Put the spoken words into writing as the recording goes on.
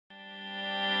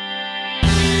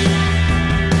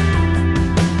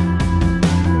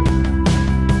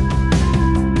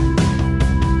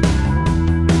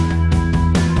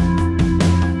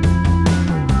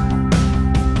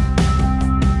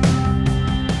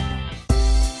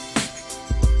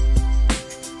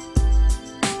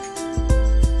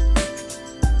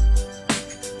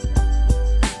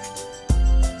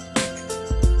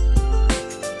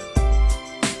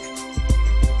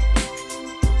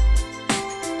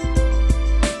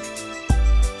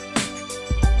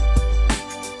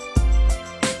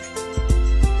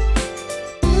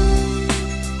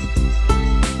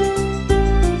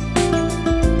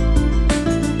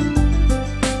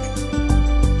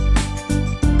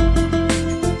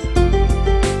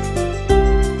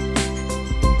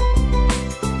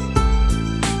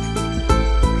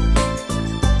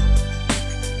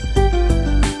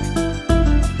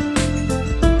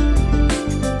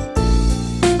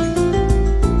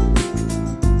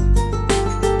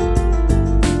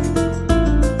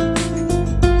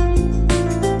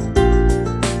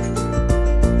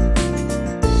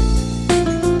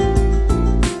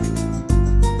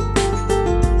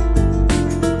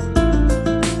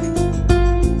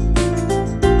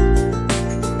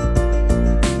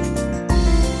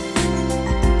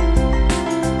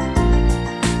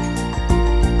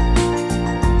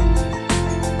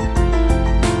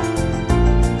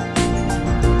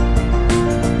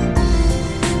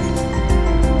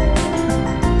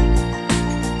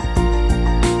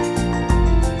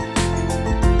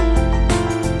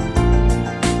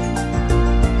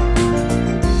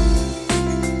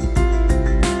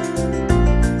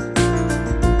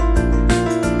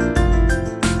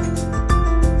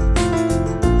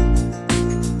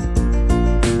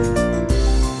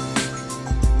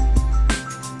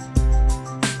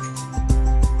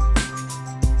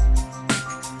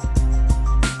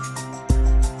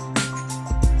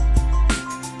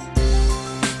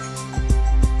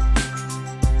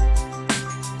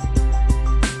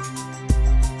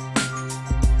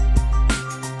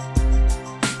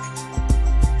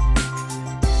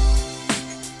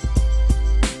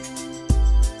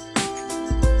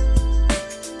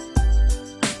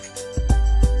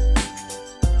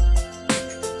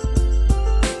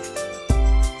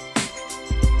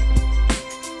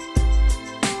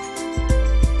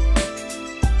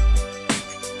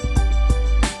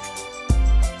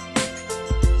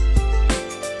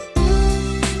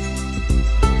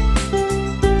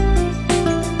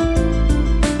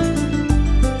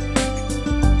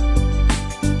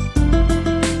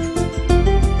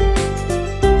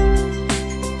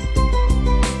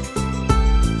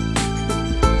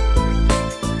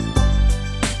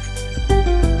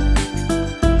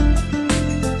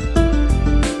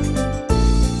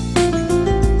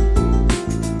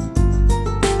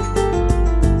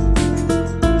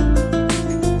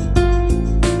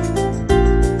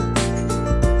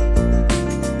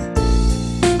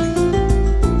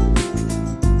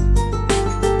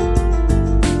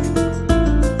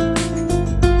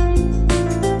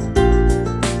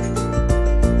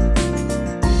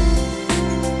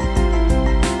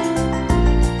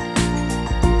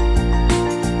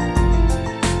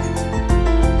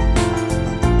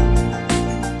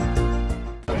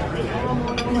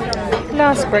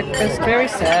breakfast. Very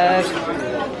sad.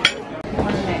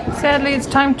 Sadly, it's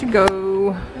time to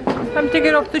go. Time to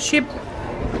get off the ship.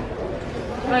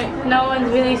 Wait, no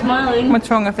one's really smiling. What's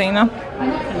wrong, Athena?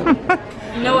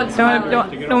 No one's smiling.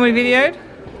 Don't want me videoed?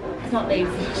 It's not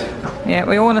lazy. Yeah,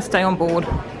 we all want to stay on board.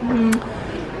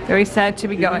 Very sad to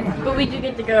be going. But we do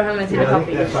get to go home and see the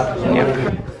puppies.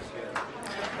 Yep.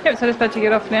 Yep, so just about to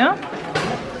get off now.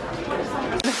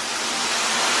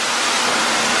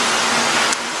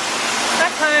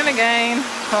 Back home again.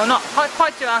 Well, not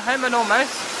quite to our home, but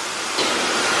almost.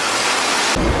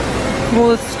 All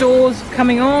the stores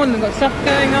coming on, they've got stuff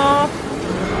going off.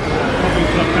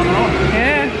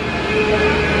 Yeah.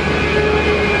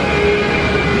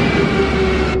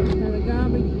 And the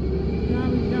garbage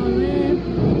going there.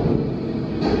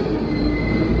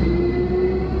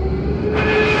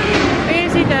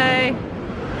 Easy day.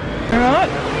 Alright.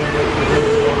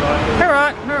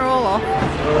 Alright, we're all off.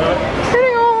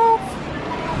 Getting off.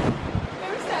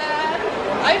 Very sad.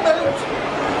 I moved.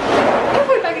 I'll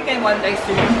be back again one day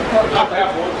soon.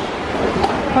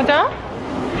 What now?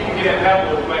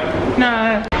 No.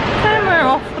 And we're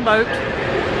off the boat.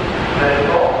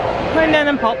 Going down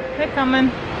and pop. They're coming.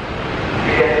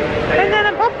 Going down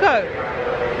and pop go.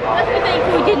 That's what they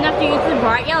we didn't have to use the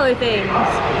bright yellow things.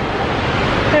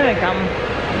 There they come.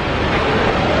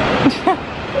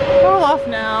 We're all off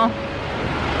now.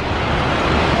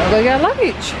 We've got our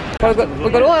luggage.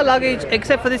 We've got all our luggage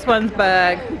except for this one's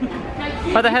bag.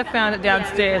 But they have found it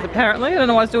downstairs apparently. I don't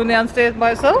know what I was doing downstairs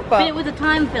by myself, but it was a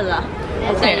time filler,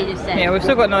 as they just said. Yeah, we've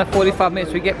still got another 45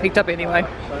 minutes to get picked up anyway.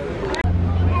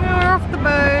 We're off the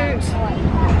boat.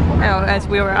 Oh, as I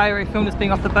already filmed us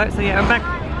being off the boat, so yeah, I'm back.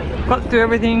 Got through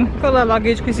everything, got our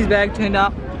luggage, Chrissy's bag turned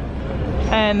up.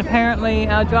 And apparently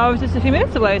our drive was just a few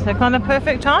minutes away, so kind of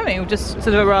perfect timing. We just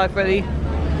sort of arrived ready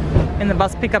in the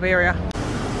bus pickup area.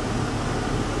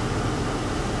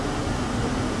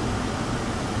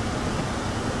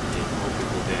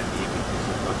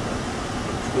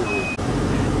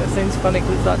 That seems funny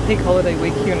because it's like peak holiday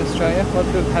week here in Australia. A lot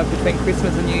of people have between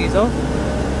Christmas and New Year's off.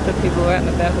 So people are out and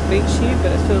about the beach here,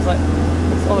 but it feels like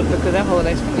it's odd because our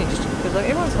holiday's finished. Because like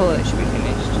everyone's holiday should be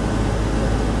finished.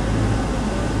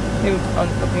 Even on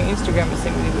looking at Instagram it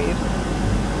seemed really weird.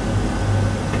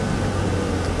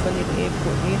 It's only the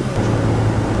airport here.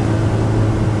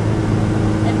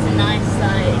 It's a nice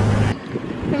sight.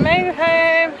 We made it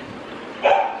home.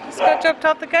 Just got dropped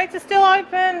off. The gates are still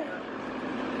open.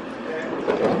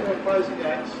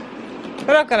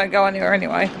 We're not going to go anywhere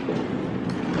anyway.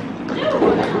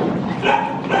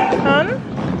 Hun?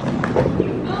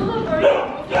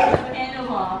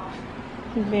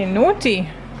 You're being naughty.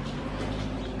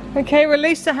 Okay,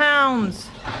 release the hounds.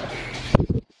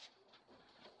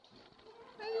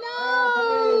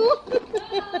 Hello.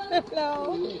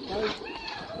 Hello.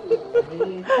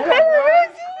 Hey,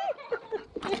 Rosie.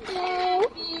 Hello.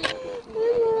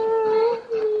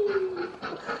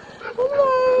 Hello.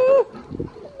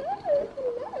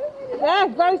 Ah,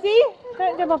 Rosie.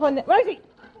 Don't jump up on that. Rosie.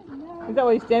 Is that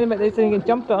why you're standing back there so you get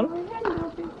jumped on?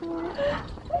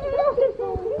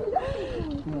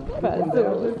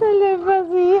 Hello,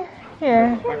 Rosie.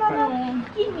 Here.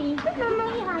 Give me.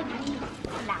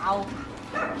 Now.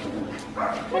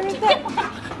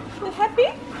 You happy?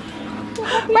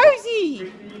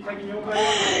 Rosie!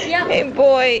 Yep. Hey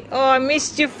boy. Oh, I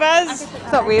missed your fuzz.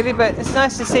 It's not really, but it's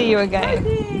nice to see you again.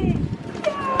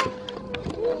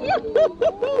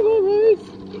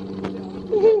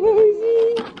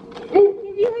 Rosie! Have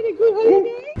you had a good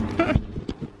holiday?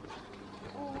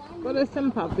 Got us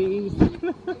some puppies.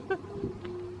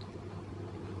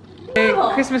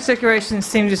 Christmas decorations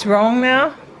seem just wrong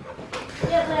now.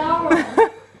 Yeah, they are wrong.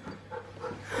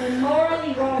 They're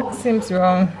morally wrong. Seems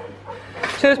wrong.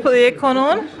 Should I just put the aircon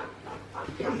on?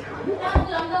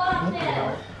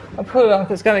 I'll put it on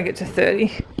because it's going to get to 30.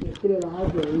 Hey,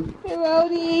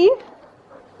 Rowdy.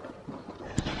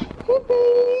 Hey,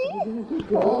 baby.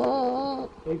 Oh.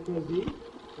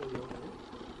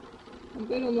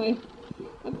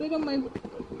 I bet all my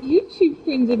YouTube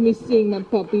friends have been seeing my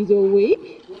puppies all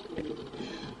week.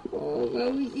 Oh,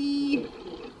 Rosie.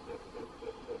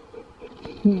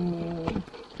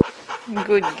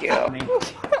 Good girl.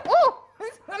 Oh,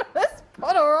 it's got a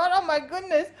spot alright. Oh my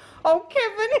goodness. Oh,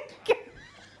 Kevin.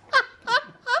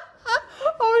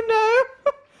 Oh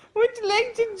no. Which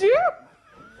leg did you?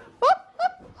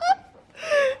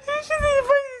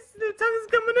 The tongue's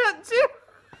coming out too.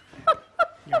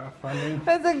 You're funny.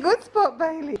 That's a good spot,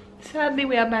 Bailey. Sadly,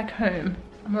 we are back home.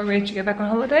 I'm ready to go back on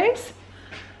holidays.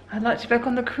 I'd like to be back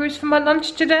on the cruise for my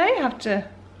lunch today. I think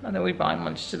we're buying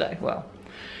lunch today. Well,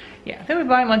 yeah, I think we're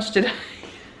buying lunch today.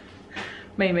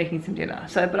 me making some dinner.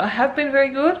 So, but I have been very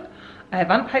good. I have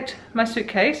unpacked my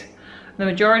suitcase. The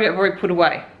majority I've already put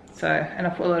away. So, and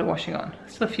I've put a lot of washing on.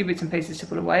 Still a few bits and pieces to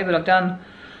put away, but I've done,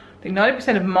 I think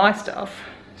 90% of my stuff.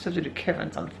 So I have to do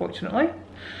Kevin's, unfortunately.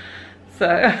 So,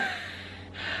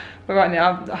 but right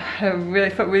now, I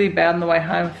really felt really bad on the way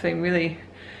home, feeling really,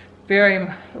 very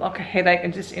like a headache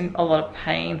and just in a lot of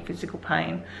pain, physical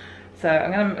pain. So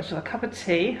I'm gonna have a cup of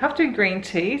tea. I have to do green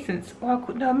tea since, oh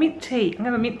no, mint tea. I'm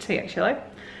gonna have a mint tea actually.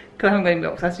 Because I haven't got any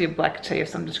milk, so I have to do black tea of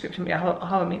some description. Yeah, I'll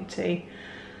have a mint tea.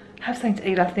 Have something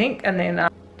to eat, I think, and then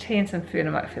tea and some food, I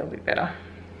might feel a bit better.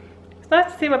 It's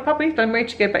nice to see my puppies, but I'm ready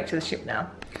to go back to the ship now.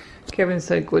 Kevin's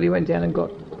so good, he went down and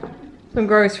got some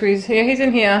groceries. Yeah, he's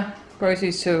in here.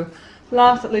 Groceries to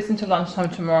last at least until lunchtime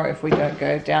tomorrow if we don't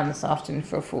go down this afternoon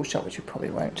for a full shot, which we probably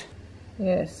won't.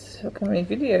 Yes, look how many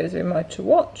videos am I to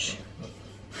watch.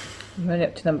 I'm only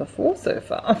up to number 4 so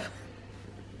far.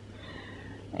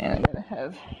 And I'm going to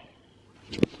have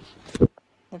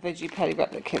the veggie patty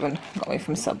wrap that Kevin got me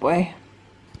from Subway.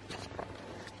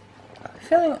 I'm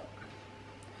feeling,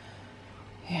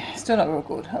 yeah, still not real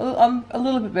good. I'm a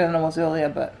little bit better than I was earlier,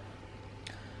 but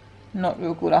not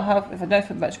real good. I have, if I don't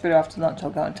feel much better after lunch, I'll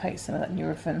go and take some of that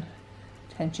Nurofen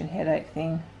tension headache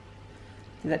thing.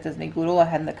 See, that does any good. All I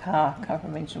had in the car, I can't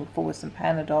mention before, was some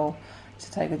Panadol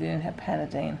to take. I didn't have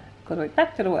Panadine. Got to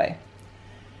packed it away.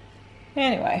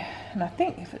 Anyway, and I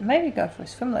think if it maybe go for a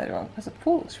swim later on because the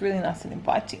pool looks really nice and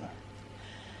inviting.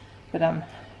 But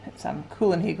it's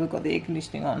cool in here. We've got the air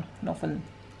conditioning on, and often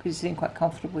because you're sitting quite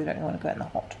comfortable, you don't really want to go out in the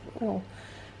hot.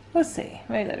 We'll see.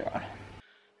 Maybe later on.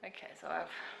 Okay, so I'm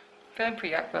feeling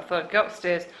pretty up, but I thought I'd go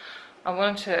upstairs. I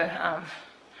wanted to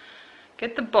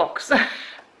get the box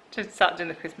to start doing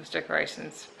the Christmas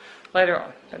decorations later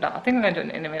on. But I think I'm going to do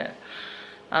it in a minute.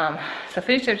 So I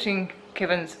finished emptying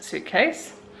Kevin's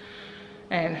suitcase.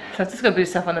 And so I've just got a bit of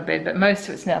stuff on the bed, but most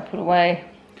of it's now put away.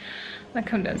 And I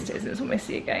come downstairs and it's all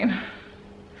messy again.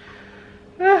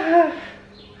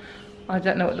 I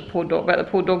don't know what about the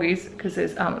poor doggies, because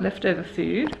there's leftover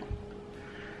food.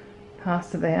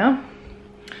 Pasta there.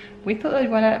 We thought they'd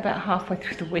run out about halfway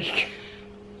through the week.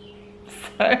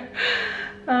 So,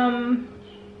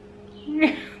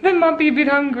 they might be a bit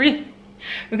hungry.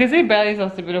 Because Bailey's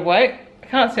lost a bit of weight. I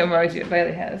can't see on Rosie what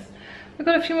Bailey has. We've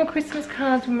got a few more Christmas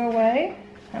cards from away.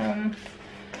 From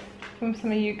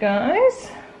some of you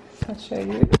guys. So I'll show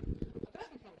you.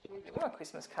 More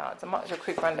Christmas cards. I might do a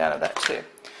quick rundown of that too.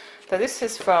 So this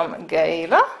is from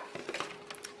Gayla.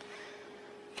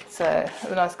 So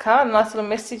a nice card, a nice little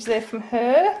message there from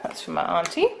her. That's from my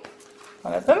auntie,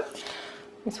 one of them.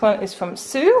 This one is from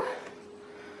Sue,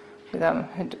 with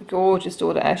her gorgeous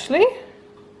daughter Ashley.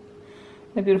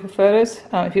 They're beautiful photos.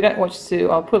 If you don't watch Sue,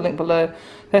 I'll put a link below.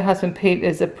 Her husband Pete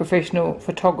is a professional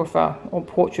photographer or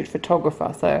portrait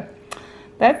photographer, so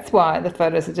that's why the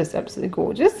photos are just absolutely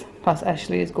gorgeous. Plus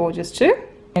Ashley is gorgeous too.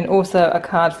 And also a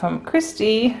card from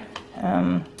Christy.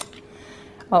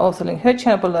 I'll also link her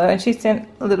channel below, and she sent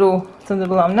some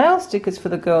little nail stickers for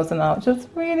the girls and I, which was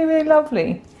really, really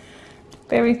lovely.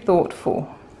 Very thoughtful.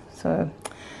 So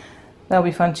that'll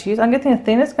be fun to use. I'm guessing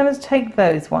Athena's going to take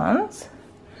those ones.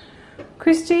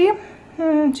 Christy,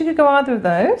 she could go either of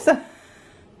those.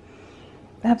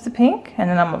 Perhaps the pink, and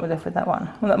then I might be left with that one.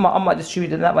 Well, I might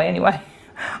distribute it that way anyway.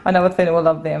 I know Athena will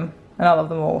love them, and I love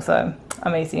them all, so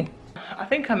I'm easy. I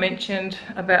think I mentioned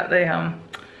about the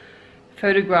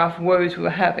photograph woes we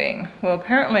were having. Well,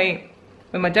 apparently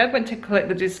when my dad went to collect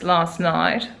the discs last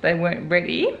night, they weren't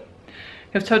ready.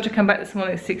 He was told to come back this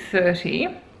morning at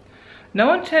 6:30. No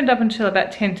one turned up until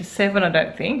about 10 to 7, I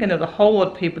don't think, and there was a whole lot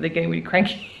of people. They're getting really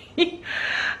cranky.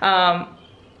 Because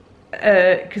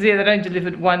yeah, they'd only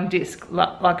delivered one disc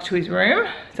like to his room,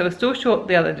 so we're still short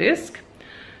the other disc.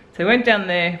 So he went down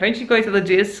there, eventually got his other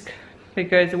disc,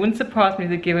 because it wouldn't surprise me if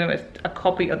they'd given him a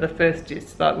copy of the first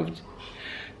disc. Like, we've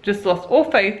just lost all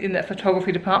faith in that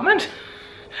photography department.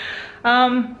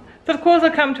 So of course I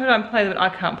come to it and play them, and I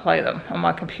can't play them on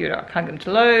my computer. I can't get them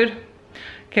to load.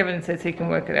 Kevin says he can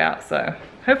work it out, so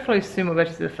hopefully soon we'll go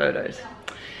to see the photos.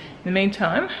 In the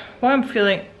meantime, while I'm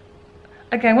feeling,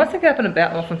 again, once I get up and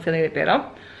about, I'm often feeling a bit better.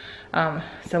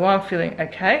 So while I'm feeling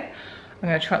okay, I'm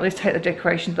going to try at least take the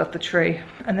decorations off the tree,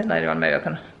 and then later on maybe I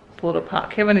can pull it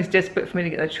apart. Kevin is desperate for me to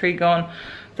get the tree gone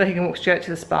so he can walk straight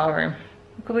to the spa room.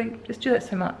 Because we just do that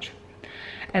so much.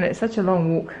 And it's such a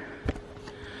long walk.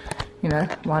 You know,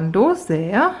 one door's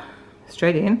there,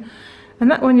 straight in. And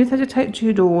that one you have to take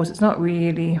 2 doors. It's not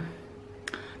really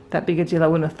that big a deal, I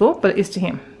wouldn't have thought, but it is to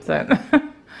him. So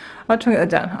I'll try and get that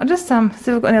done. I'll just see if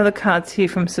I've got any other cards here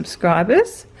from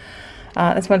subscribers.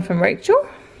 There's one from Rachel,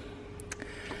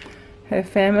 her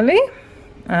family,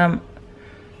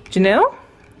 Janelle,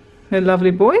 They're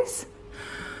lovely boys.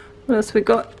 What else we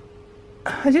got?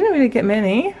 I didn't really get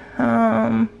many.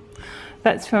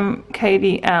 That's from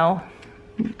Katie, Al,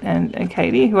 and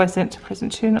Katie, who I sent a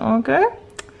present to not long ago.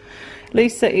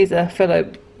 Lisa is a fellow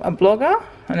blogger.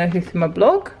 I know her through my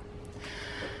blog.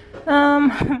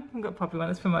 I've got a puppy one.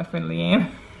 It's from my friend Leanne.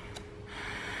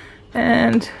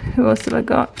 And who else have I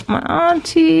got? My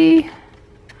auntie.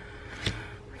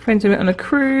 Friends I met on a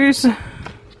cruise.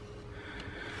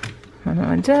 My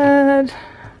mum and dad.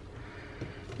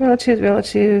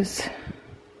 Relatives.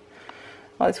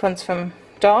 Oh, this one's from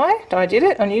Di. Di did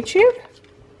it on YouTube.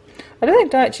 I don't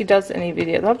think Di actually does any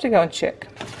videos. I'll have to go and check.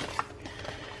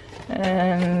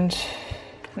 And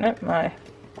nope,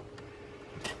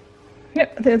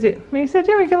 yep, that's it. He said,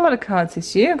 yeah, we got a lot of cards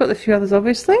this year. I've got a few others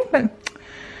obviously, but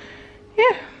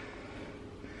yeah.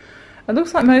 It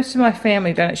looks like most of my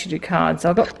family don't actually do cards.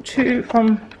 I've got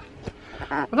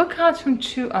cards from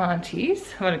 2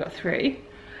 aunties. I've only got 3.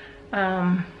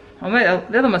 The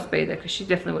other must be there because she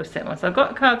definitely would have sent one. So I've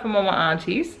got a card from all my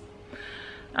aunties.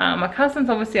 My cousins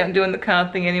obviously aren't doing the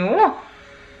card thing anymore.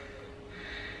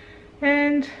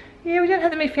 And yeah, we don't have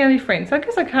that many family friends. So I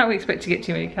guess I can't really expect to get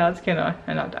too many cards, can I?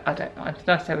 And I don't mind. It's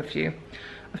nice to have a few. I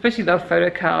especially love photo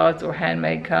cards or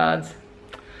handmade cards.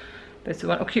 Those are the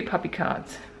one, or cute puppy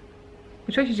cards.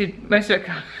 Which I actually did most of our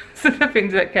cards fit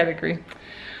into that category.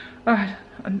 Alright,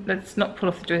 let's not pull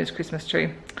off the doing this Christmas tree.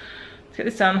 Let's get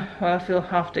this done while I feel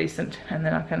half decent, and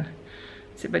then I can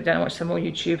sit back down and watch some more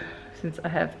YouTube, since I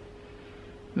have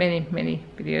many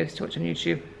videos to watch on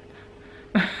YouTube.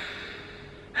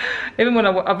 Even when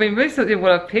I've been really selective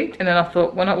what I've picked, and then I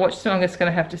thought when I watch them I'm just going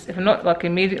to have to, if I'm not like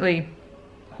immediately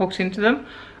hooked into them,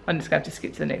 I'm just going to have to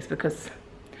skip to the next, because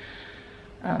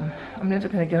I'm never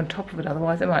going to get on top of it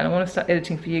otherwise, am I? And I want to start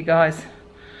editing for you guys.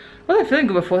 I wasn't feeling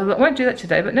good before, so I won't do that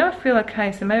today, but now I feel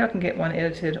okay, so maybe I can get one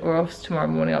edited, or else tomorrow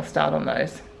morning I'll start on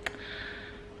those.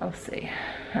 I'll see.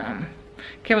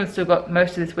 Kevin's still got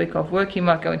most of this week off work. He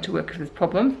might go into work if there's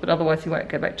problems, but otherwise he won't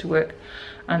go back to work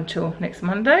until next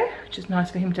Monday, which is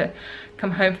nice for him to come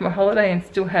home from a holiday and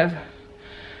still have a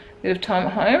bit of time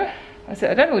at home. I said,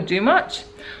 I don't really do much.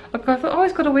 Like, I thought, oh,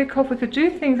 he's got a week off, we could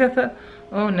do things. I thought,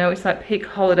 oh no, it's like peak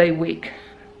holiday week.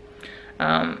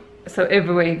 So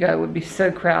everywhere you go would be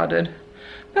so crowded.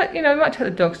 But, you know, we might take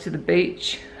the dogs to the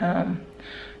beach, try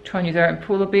and use our own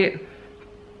pool a bit,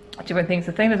 different things.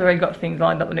 The thing has already got things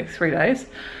lined up the next 3 days.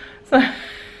 So,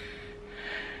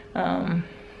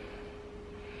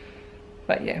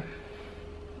 but yeah,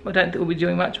 I don't think we'll be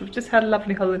doing much. We've just had a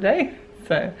lovely holiday.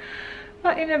 So,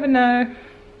 but you never know.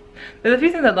 There's a few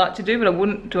things I'd like to do, but I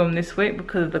wouldn't do them this week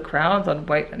because of the crowds. I'd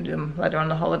wait and do them later on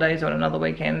the holidays or on another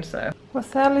weekend. So, well,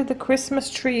 sadly the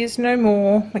Christmas tree is no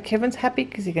more. But Kevin's happy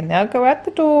because he can now go out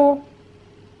the door.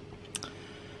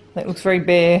 That looks very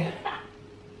bare.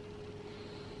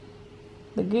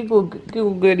 The giggle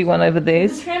gertie one over there.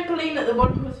 There's a trampoline at the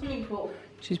bottom of the swimming pool.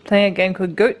 She's playing a game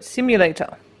called Goat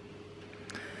Simulator.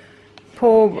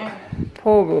 Poor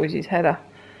Rosie's had a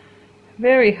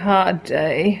very hard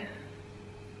day.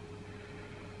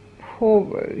 Poor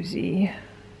Rosie.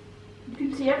 You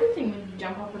can see everything when you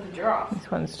jump off of the giraffe.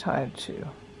 This one's tired too.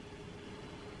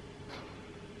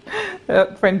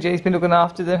 Friend G's been looking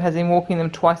after them, has been walking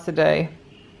them twice a day.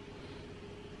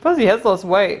 Fuzzy has lost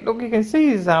weight. Look, you can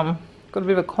see he's got a bit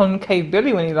of a concave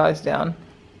belly when he lies down.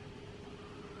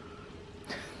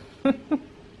 Look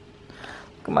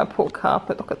at my poor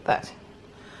carpet, look at that.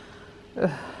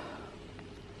 Ugh.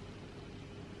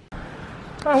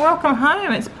 Oh, welcome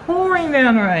home. It's pouring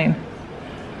down rain.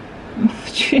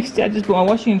 Jeez, I just put my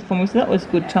washing uniform, so that was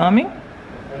good timing.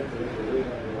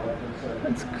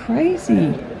 That's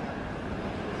crazy.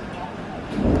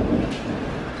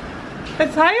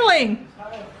 It's hailing.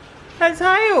 It's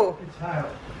hail. It's hail.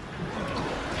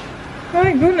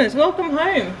 My goodness, welcome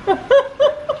home.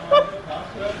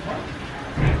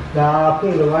 Nah, I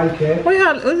put it away, Kev.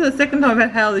 This is the second time I've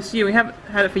had hail this year. We haven't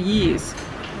had it for years.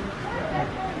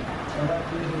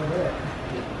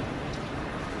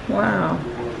 Wow.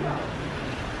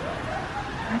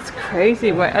 That's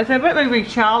crazy. Wait, I said, maybe bring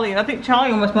Charlie, and I think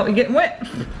Charlie almost might be getting wet.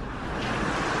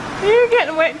 Are you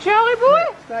getting wet, Charlie boy?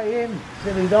 Stay in,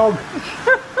 silly dog.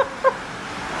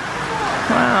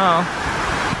 Wow.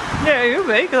 Yeah, you'll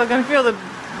be, because I can feel the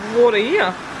water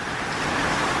here.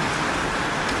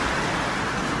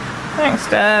 Thanks,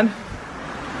 Dad.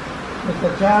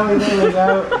 Mr. Charlie, there we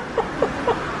go.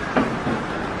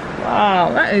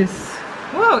 Wow, that is...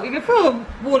 Well, you can feel the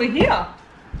water here.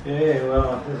 Yeah,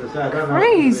 well, as I say, I don't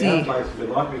Crazy. know what the place will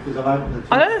be like because I've opened the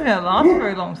top. I don't think it'll last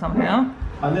very long somehow.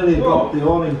 I nearly dropped the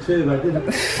awning too, but I didn't.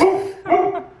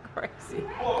 Crazy.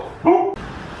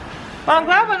 Well, I'm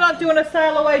glad we're not doing a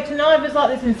sail away to Nivers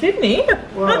like this in Sydney.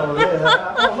 Well,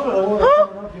 yeah. Oh, look at the water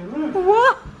coming off your roof.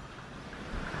 What?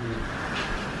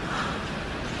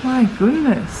 My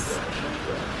goodness.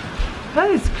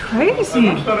 That is crazy.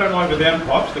 I don't like the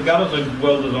downpipes. The gutters are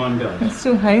well designed gutters. It's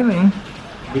still hailing.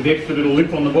 With the extra little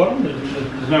lip on the bottom,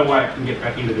 there's no way it can get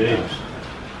back into the eaves.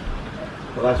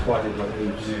 Well, that's why they've got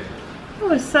eaves. Yeah. It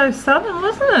was so sudden,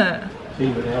 wasn't it?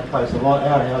 Even our place, our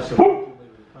house, we planned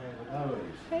with no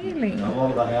eaves. Hailing. A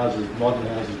lot of the houses, modern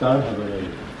houses, don't have an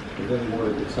eave. But then the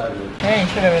water gets over it. Dang,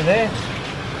 get over there.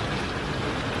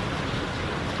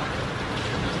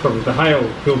 Probably the hail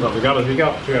fills up the gutters. You go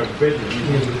up to our bedroom.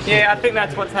 Yeah, I think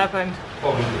that's what's happened.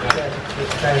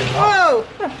 It's standing up. Whoa!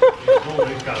 All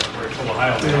these gutters are very full of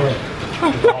hail now.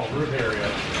 There's the whole roof area.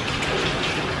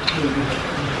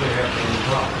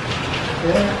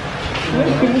 Yeah.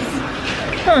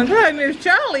 Oh no, there's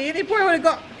Charlie, and he probably would have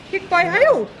got hit by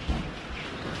hail.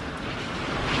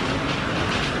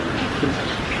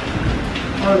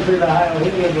 I would see the hail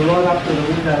here, and right up to the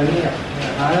window here.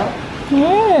 Hail.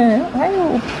 Yeah,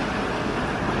 hail.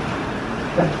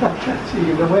 So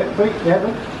you can wet feet,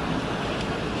 Gavin.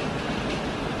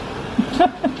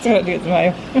 So it gets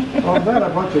mail. Oh, I'm glad I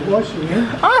brought your washing in.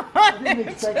 Oh, I didn't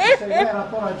expect to see that. I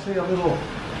thought I'd see a little.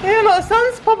 yeah, look, the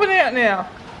sun's popping out now.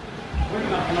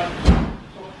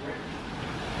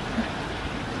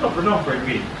 Not very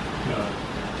big. No.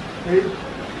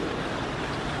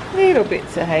 Little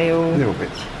bits of hail. Little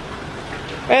bits.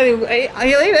 Well,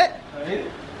 he'll eat it.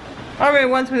 I remember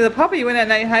once with a puppy, he went out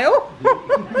and ate hail.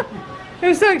 He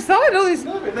was so excited, all this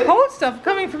cold stuff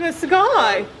coming from the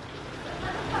sky.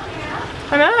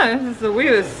 I know, this is the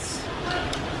weirdest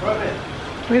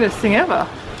thing ever.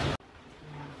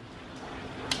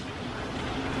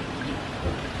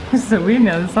 It's so weird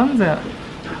now, the sun's out.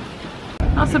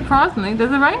 Oh, surprisingly,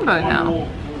 there's a rainbow now.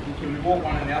 Can we walk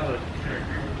one in the other?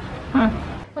 Huh.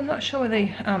 I'm not sure where the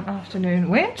afternoon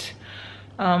went.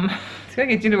 So I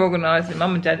get dinner organised, and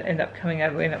Mum and Dad end up coming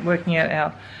over. We end up working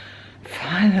out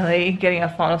finally getting our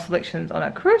final selections on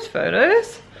our cruise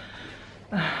photos.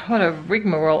 What a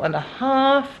rigmarole and a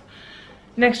half.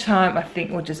 Next time I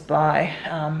think we'll just buy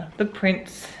the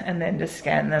prints and then just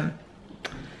scan them.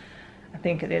 I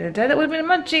think at the end of the day that would have been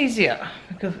much easier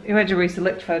because you had to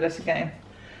reselect photos again.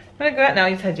 I'm gonna go out now.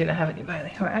 You had dinner, haven't you,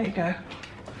 Bailey? Alright, out you go.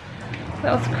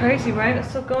 That was crazy rain. It's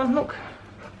still gone. Look.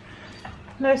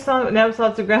 No sign of it now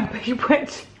besides the ground being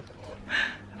wet.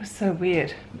 It was so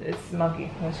weird. It's muggy.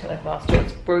 Once you left last year,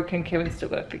 it's broken. Kevin's still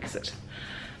got to fix it.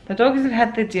 The dogs have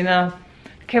had their dinner.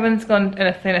 Kevin's gone and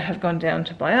Athena have gone down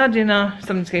to buy our dinner.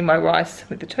 Someone's getting my rice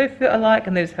with the tofu I like,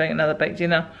 and they're just having another baked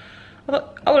dinner.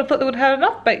 I would have thought they would have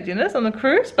enough baked dinners on the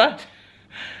cruise, but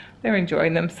they're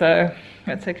enjoying them, so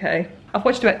that's okay. I've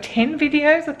watched about 10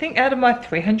 videos, I think, out of my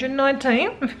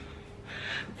 319.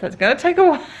 So it's going to take a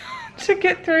while to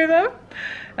get through them.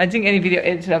 I didn't get any video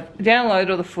edited. I've downloaded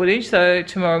all the footage, so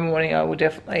tomorrow morning I will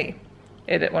definitely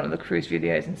edit one of the cruise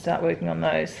videos and start working on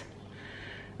those.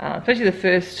 Especially the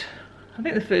first, I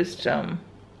think the first,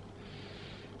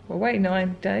 we'll wait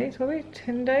 9 days, were we?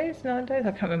 10 days? 9 days?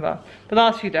 I can't remember. The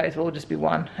last few days will all just be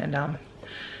one. And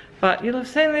but you'll have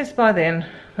seen this by then.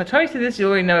 By the time you see this, you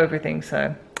already know everything,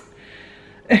 so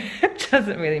it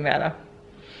doesn't really matter.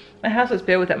 My house was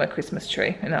bare without my Christmas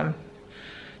tree, and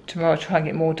tomorrow I'll try and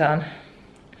get more done.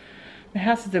 The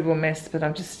house is a real mess, but I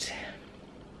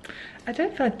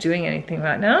don't feel like doing anything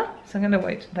right now, so I'm going to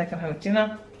wait until they come home with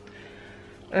dinner.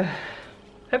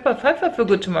 Hope I feel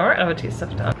good tomorrow and I'll get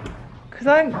stuff done. Because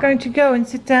I'm going to go and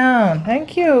sit down.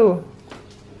 Thank you.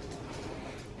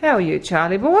 How are you,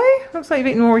 Charlie boy? Looks like you've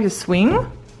eaten more of your swing.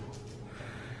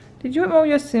 Did you eat more of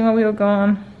your swing while we were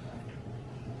gone?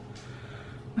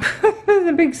 There's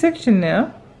a big section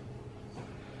now.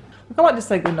 I might just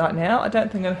say goodnight now. I don't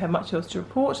think I'm going to have much else to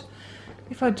report.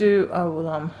 If I do, I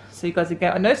will see you guys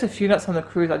again. I noticed a few nights on the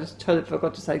cruise I just totally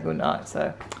forgot to say goodnight.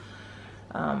 So,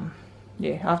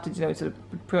 yeah, after dinner we sort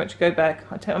of pretty much go back.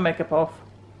 I take my makeup off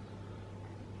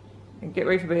and get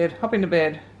ready for bed, hop into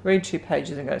bed, read 2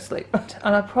 pages and go to sleep.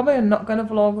 And I probably am not going to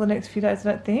vlog the next few days,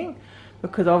 I don't think,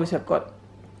 because obviously I've got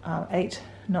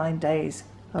 8-9 days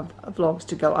of vlogs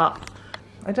to go up.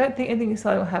 I don't think anything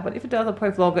exciting will happen. If it does, I'll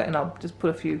probably vlog it and I'll just put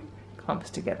a few clumps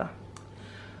together.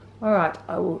 Alright,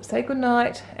 I will say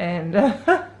goodnight and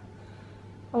I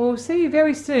will see you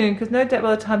very soon, because no doubt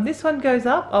by the time this one goes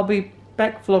up, I'll be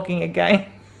back vlogging again.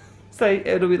 So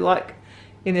it'll be like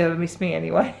you never miss me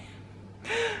anyway.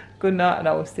 Good night, and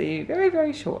I will see you very,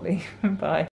 very shortly.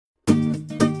 Bye.